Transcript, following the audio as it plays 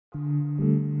What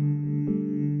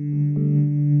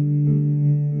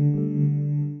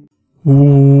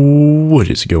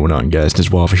is going on, guys?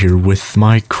 It's Waffle here with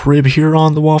my crib here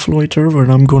on the Waffloid Server, and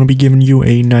I'm going to be giving you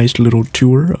a nice little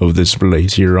tour of this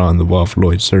place here on the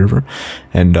Waffloid Server.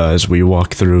 And as we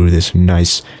walk through this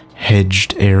nice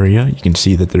hedged area, you can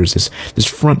see that there's this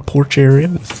front porch area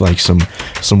with like some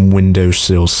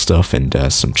windowsill stuff and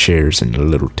some chairs and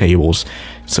little tables,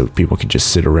 so people can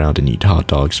just sit around and eat hot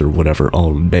dogs or whatever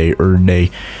all day or day.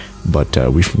 But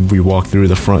we walk through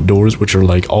the front doors, which are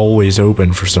like always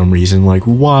open for some reason. Like,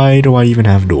 why do I even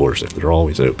have doors if they're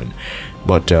always open?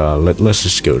 But let's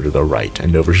just go to the right.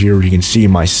 And over here you can see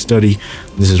my study.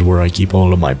 This is where I keep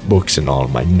all of my books and all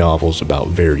of my novels about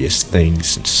various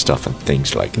things and stuff and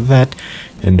things like that.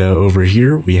 And over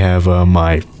here we have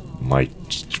my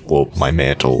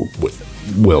mantle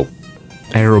with, well,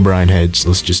 Herobrine heads.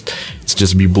 Let's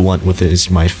just be blunt with it. It's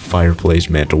my fireplace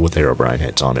mantle with Herobrine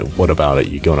heads on it. What about it?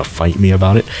 You gonna fight me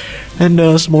about it? And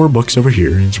some more books over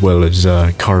here, as well as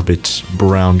carpet,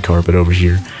 brown carpet over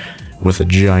here, with a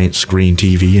giant screen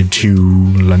TV and two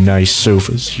nice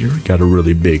sofas here. Got a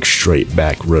really big straight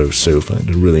back row sofa and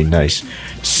a really nice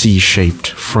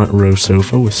C-shaped front row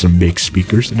sofa with some big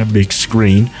speakers and a big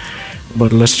screen.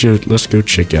 But let's go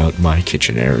check out my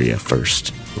kitchen area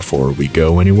first before we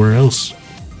go anywhere else.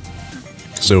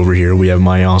 So over here we have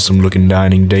my awesome looking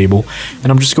dining table,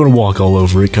 and I'm just going to walk all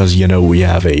over it because, you know, we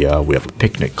have a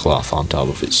picnic cloth on top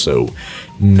of it, so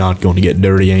not going to get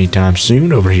dirty anytime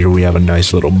soon. Over here we have a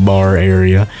nice little bar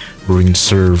area where we can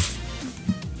serve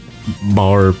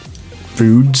bar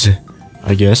foods,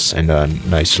 I guess, and a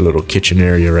nice little kitchen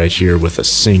area right here with a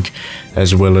sink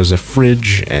as well as a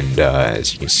fridge. And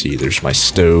as you can see, there's my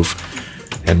stove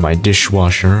and my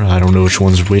dishwasher. I don't know which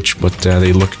one's which, but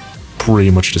they look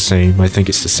pretty much the same. I think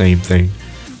it's the same thing.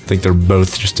 I think they're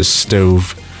both just a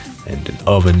stove and an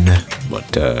oven.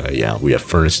 But yeah, we have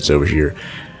furnaces over here.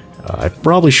 I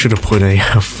probably should have put a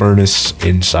furnace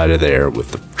inside of there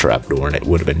with the trapdoor, and it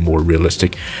would have been more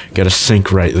realistic. Got a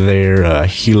sink right there, a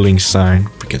healing sign,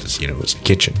 because, you know, it's a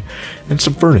kitchen, and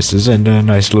some furnaces, and a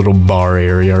nice little bar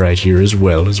area right here as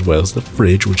well as the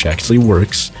fridge, which actually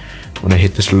works. When I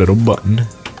hit this little button,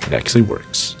 it actually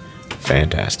works.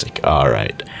 Fantastic.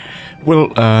 Alright.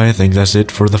 Well, I think that's it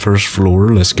for the first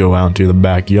floor. Let's go out to the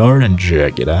backyard and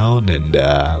check it out, and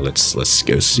let's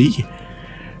go see.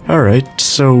 Alright,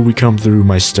 so we come through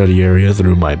my study area,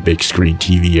 through my big screen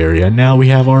TV area. Now we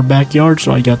have our backyard,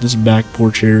 so I got this back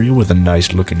porch area with a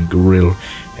nice looking grill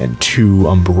and two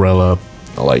umbrella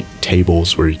like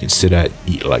tables where you can sit at,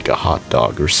 eat like a hot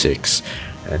dog or six.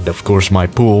 And of course my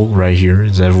pool right here,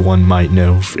 as everyone might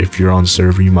know. If you're on the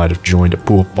server, you might have joined a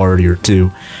pool party or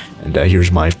two. And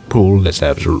here's my pool. That's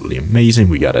absolutely amazing.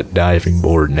 We got a diving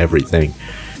board and everything.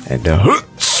 And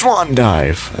swan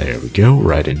dive. There we go,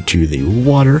 right into the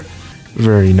water.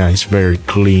 Very nice, very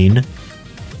clean.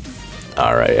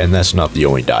 Alright, and that's not the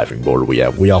only diving board we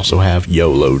have. We also have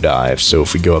YOLO dive. So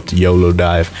if we go up to YOLO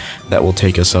dive, that will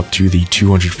take us up to the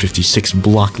 256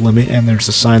 block limit, and there's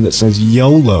a sign that says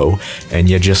YOLO, and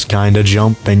you just kinda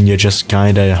jump and you just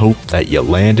kinda hope that you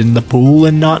land in the pool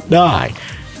and not die.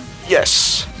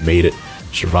 Yes, made it,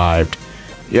 survived.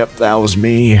 Yep, that was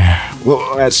me.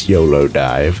 Well, that's YOLO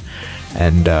dive.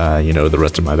 And, you know, the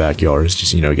rest of my backyard is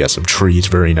just, you know, got some trees,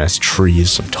 very nice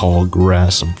trees, some tall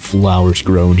grass, some flowers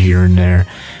growing here and there.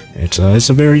 It's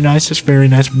a very nice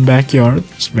backyard.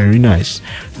 It's very nice.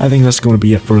 I think that's going to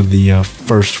be it for the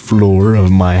first floor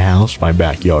of my house, my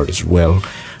backyard as well.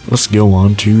 Let's go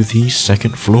on to the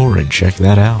second floor and check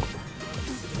that out.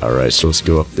 Alright, so let's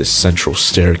go up this central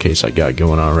staircase I got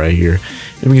going on right here.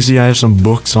 And we can see I have some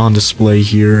books on display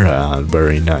here.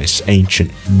 Very nice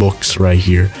ancient books right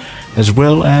here. As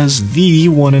well as the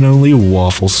one and only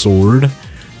Waffle sword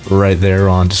right there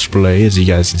on display, as you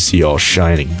guys can see, all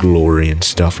shining glory and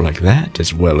stuff like that.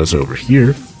 As well as over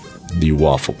here, the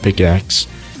Waffle pickaxe.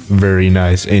 Very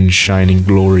nice in shining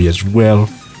glory as well.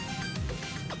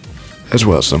 As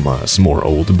well as some more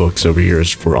old books over here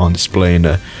for on display, and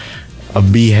a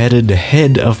beheaded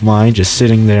head of mine just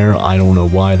sitting there. I don't know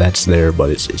why that's there, but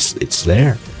it's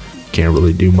there. Can't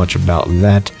really do much about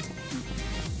that.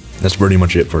 That's pretty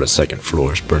much it for the second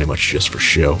floor. It's pretty much just for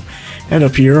show. And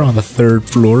up here on the third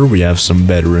floor, we have some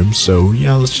bedrooms. So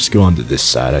yeah, let's just go on to this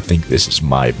side. I think this is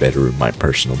my bedroom, my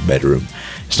personal bedroom.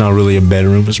 It's not really a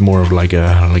bedroom. It's more of like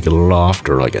a loft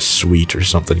or like a suite or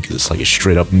something, because it's like a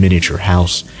straight up miniature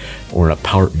house or an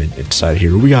apartment inside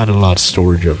here. We got a lot of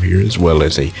storage over here, as well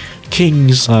as a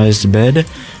king-sized bed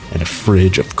and a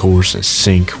fridge, of course, and a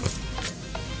sink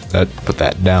with that. Put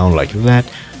that down like that.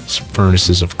 Some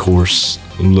furnaces, of course.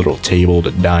 A little table to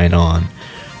dine on.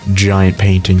 giant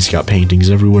paintings. Got paintings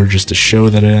everywhere just to show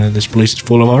that this place is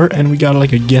full of art. And we got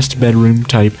like a guest bedroom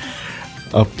type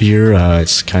up here.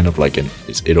 It's kind of like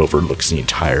it overlooks the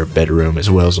entire bedroom, as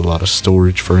well as a lot of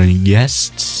storage for any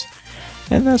guests.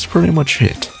 And that's pretty much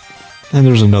it. And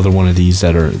there's another one of these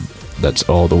that's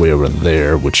all the way over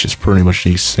there, which is pretty much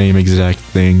the same exact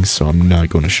thing, so I'm not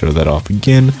going to show that off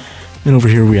again. And over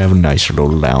here we have a nice little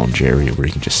lounge area where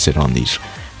you can just sit on these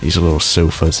little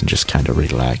sofas and just kind of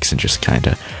relax and just kind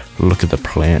of look at the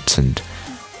plants. And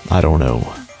I don't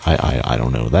know. I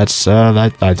don't know. That's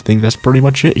I think that's pretty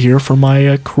much it here for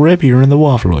my crib here in the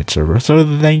Waffloid server. So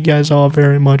thank you guys all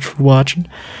very much for watching,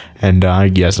 and I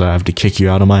guess I have to kick you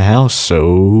out of my house.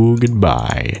 So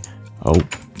goodbye. Oh,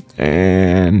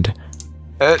 and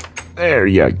there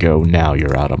you go. Now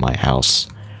you're out of my house,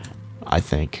 I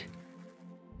think.